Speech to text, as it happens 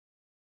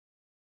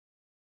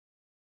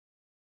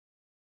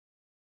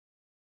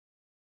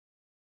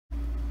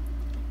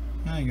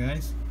Hi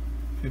guys,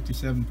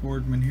 57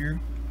 Boardman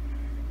here,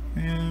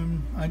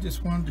 and I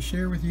just wanted to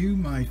share with you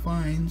my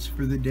finds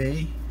for the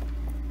day.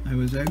 I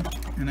was out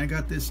and I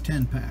got this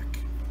 10-pack,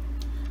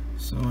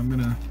 so I'm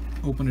gonna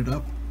open it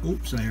up.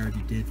 Oops, I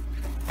already did.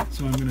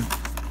 So I'm gonna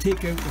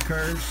take out the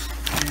cars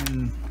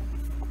and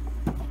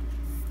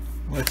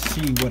let's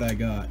see what I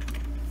got.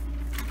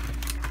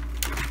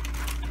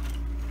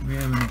 We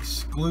have an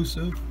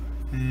exclusive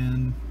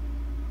and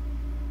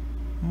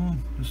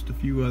just a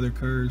few other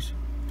cars.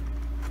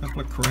 A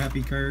couple of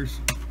crappy cars,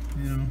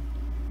 you know.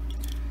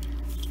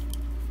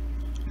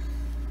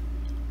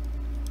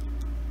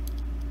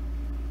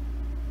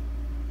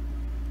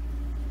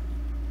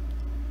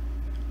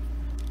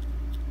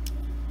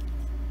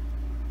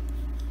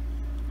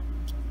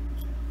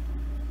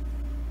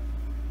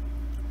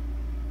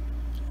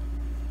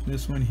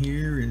 This one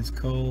here is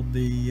called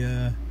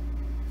the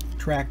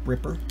Track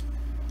Ripper.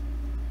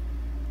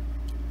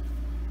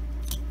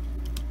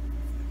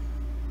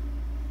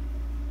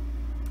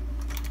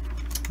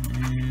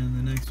 And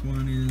the next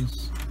one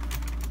is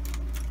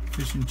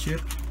Fish and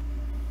Chip.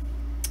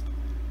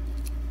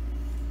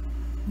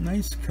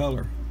 Nice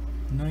color,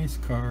 nice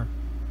car.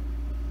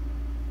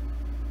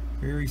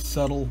 Very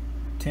subtle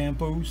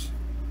tampos.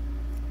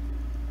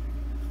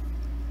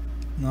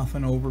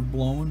 Nothing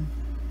overblown.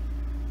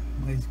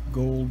 Nice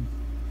gold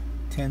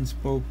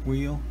 10-spoke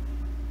wheel.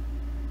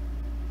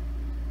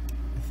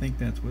 I think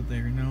that's what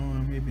they're. No,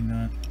 maybe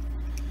not.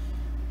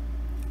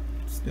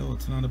 Still,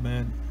 it's not a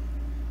bad.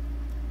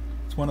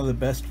 It's one of the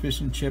best Fish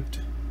and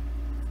Chipped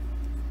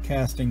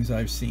castings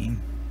I've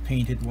seen,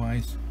 painted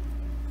wise.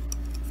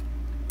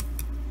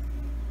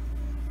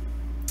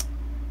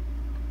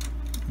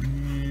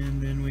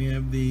 And then we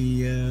have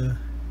the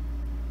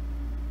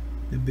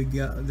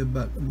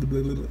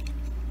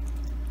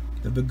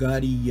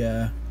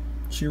Bugatti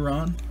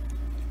Chiron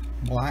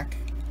black.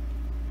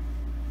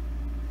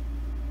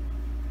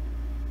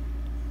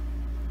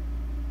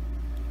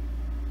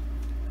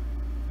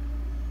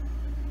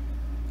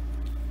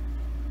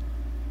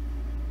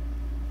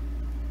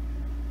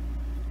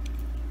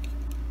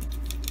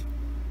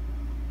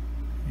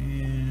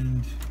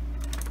 And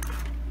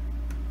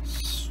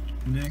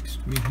next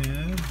we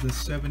have the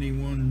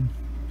 71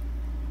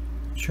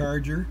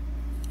 Charger.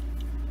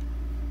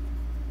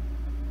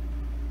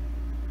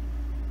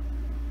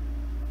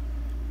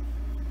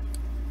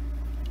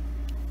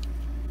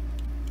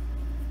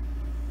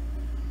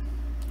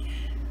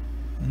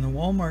 And the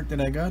Walmart that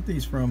I got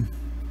these from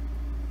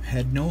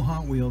had no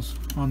Hot Wheels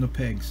on the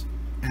pegs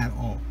at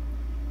all.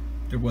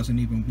 There wasn't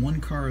even one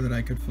car that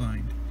I could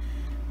find.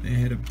 They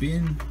had a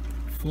bin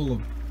full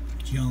of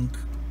junk,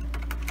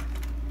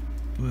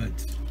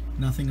 but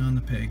nothing on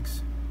the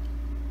pegs.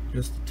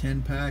 Just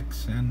 10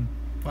 packs and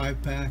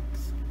 5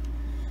 packs.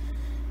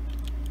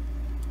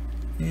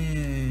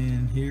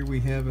 And here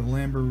we have a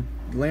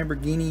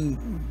Lamborghini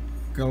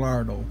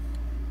Gallardo.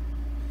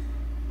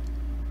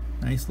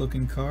 Nice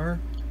looking car.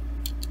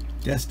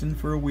 Destined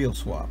for a wheel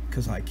swap,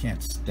 because I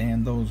can't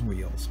stand those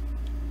wheels.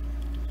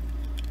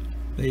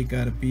 They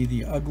gotta be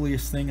the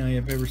ugliest thing I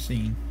have ever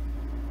seen.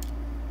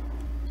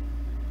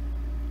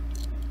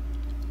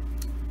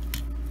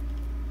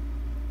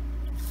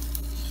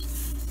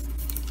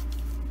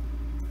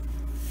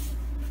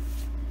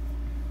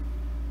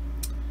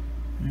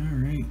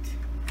 Alright.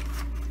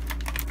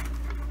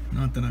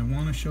 Not that I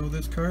want to show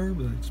this car,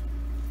 but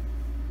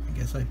I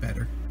guess I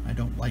better. I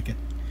don't like it.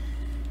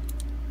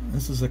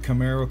 This is a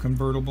Camaro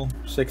convertible,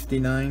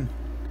 69.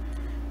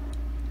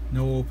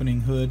 No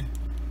opening hood.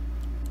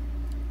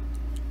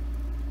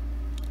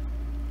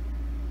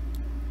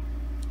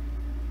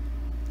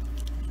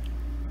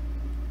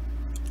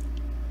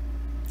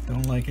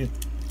 Don't like it.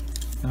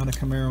 Not a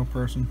Camaro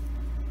person.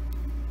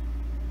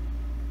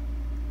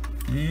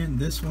 And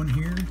this one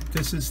here,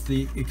 this is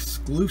the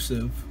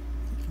exclusive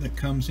that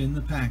comes in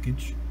the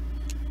package.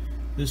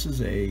 This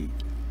is a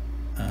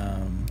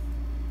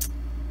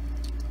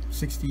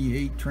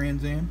 68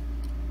 Trans Am,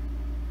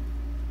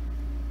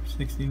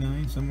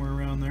 69, somewhere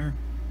around there.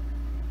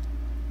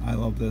 I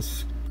love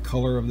this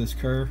color of this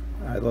car.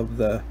 I love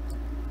the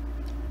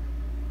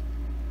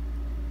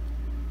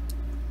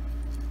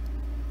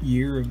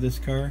year of this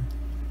car.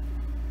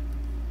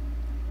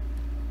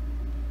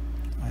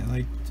 I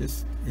like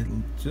just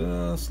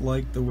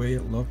like the way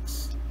it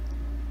looks.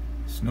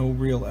 It's no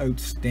real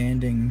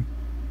outstanding,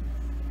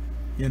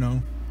 you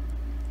know,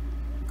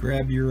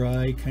 grab your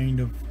eye kind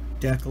of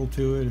decal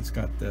to it. It's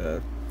got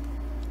the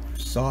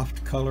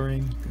soft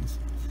coloring,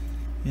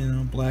 you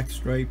know, black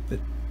stripe that,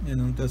 you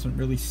know, doesn't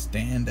really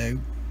stand out.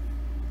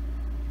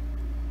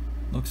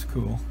 Looks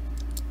cool.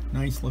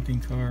 Nice looking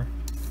car.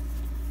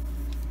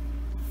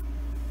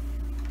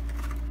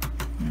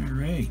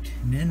 Alright,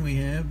 and then we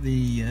have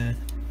the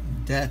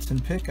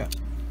Datsun pickup.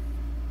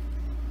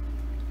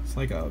 It's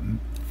like a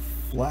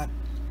flat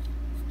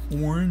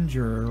orange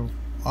or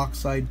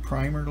oxide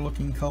primer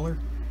looking color.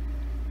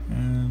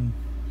 And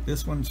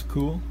this one's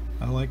cool.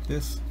 I like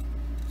this.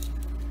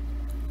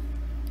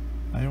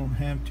 I don't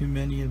have too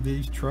many of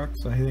these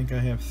trucks. I think I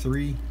have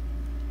 3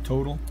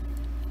 total.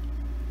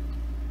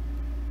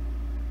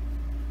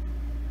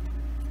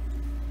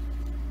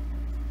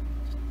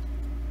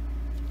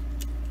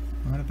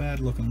 bad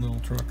looking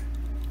little truck.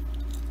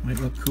 Might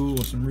look cool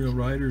with some real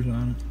riders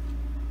on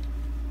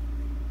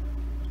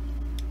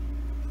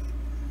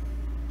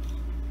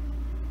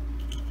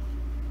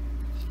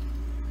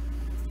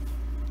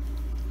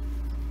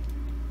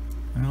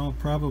it. I'll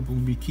probably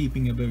be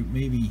keeping about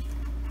maybe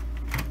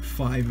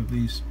 5 of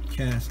these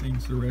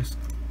castings. The rest,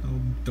 I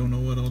don't know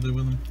what I'll do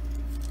with them.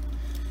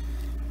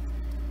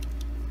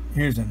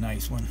 Here's a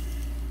nice one.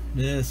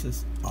 This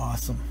is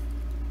awesome.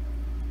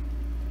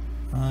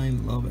 I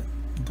love it.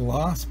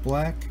 Gloss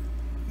black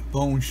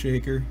bone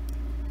shaker,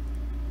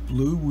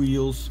 blue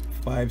wheels,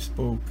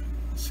 5-spoke,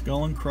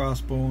 skull and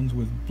crossbones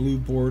with blue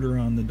border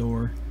on the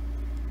door.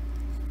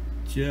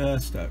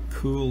 Just a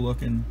cool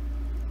looking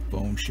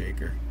bone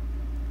shaker.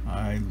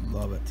 I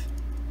love it.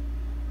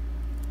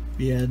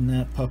 Be adding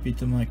that puppy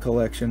to my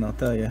collection, I'll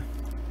tell you.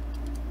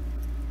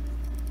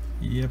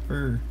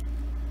 Yepper.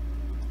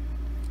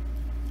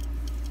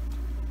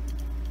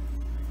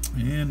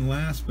 And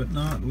last but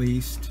not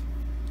least,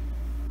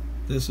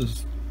 this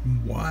is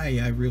why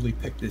I really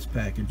picked this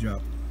package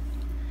up.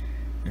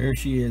 There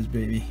she is,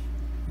 baby.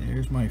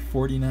 There's my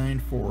 49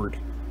 Ford.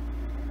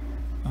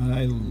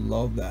 I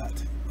love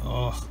that.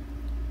 Oh,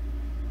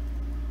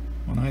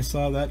 when I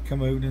saw that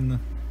come out in the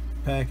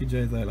package,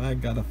 I thought, I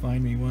gotta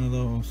find me one of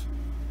those.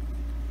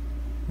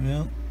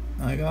 Well,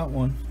 I got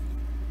one,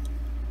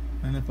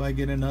 and if I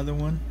get another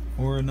one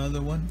or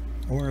another one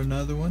or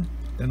another one,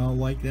 then I'll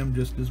like them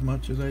just as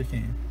much as I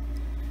can.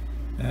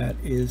 That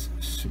is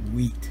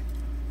sweet.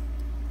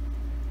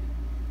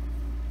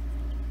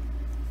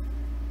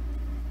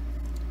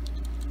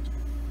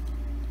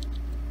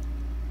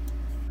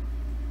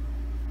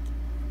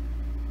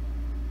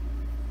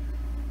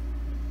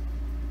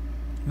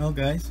 Well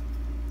guys,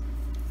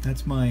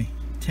 that's my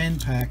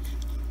 10-pack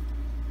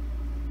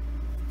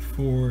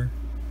for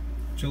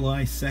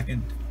July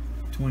 2nd,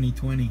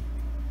 2020.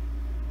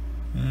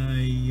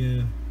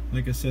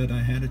 Like I said, I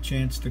had a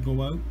chance to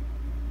go out,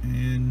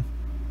 and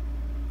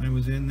I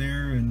was in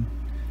there, and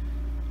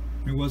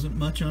there wasn't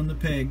much on the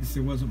pegs.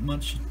 There wasn't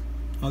much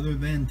other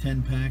than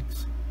 10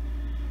 packs,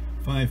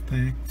 5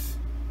 packs.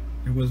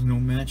 There was no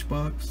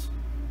Matchbox.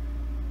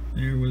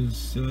 There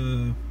was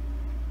a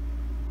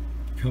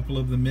couple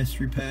of the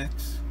mystery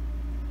packs.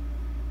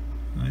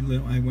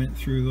 I went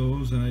through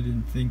those, and I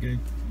didn't think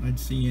I'd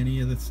see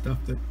any of the stuff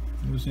that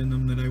was in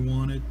them that I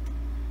wanted.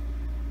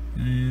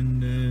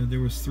 And there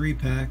was 3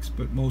 packs,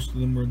 but most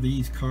of them were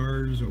these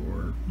cars,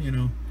 or you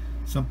know,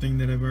 something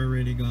that I've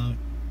already got.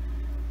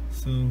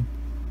 So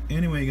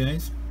anyway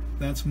guys,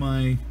 that's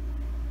my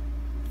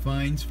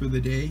finds for the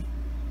day,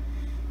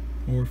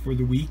 or for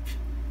the week,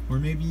 or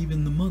maybe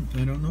even the month.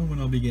 I don't know when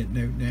I'll be getting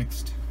out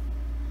next.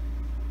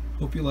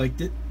 Hope you liked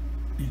it.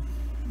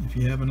 If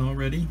you haven't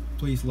already,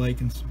 please like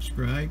and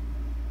subscribe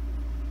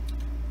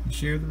and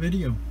share the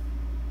video.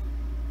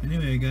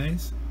 Anyway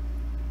guys,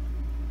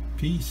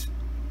 peace.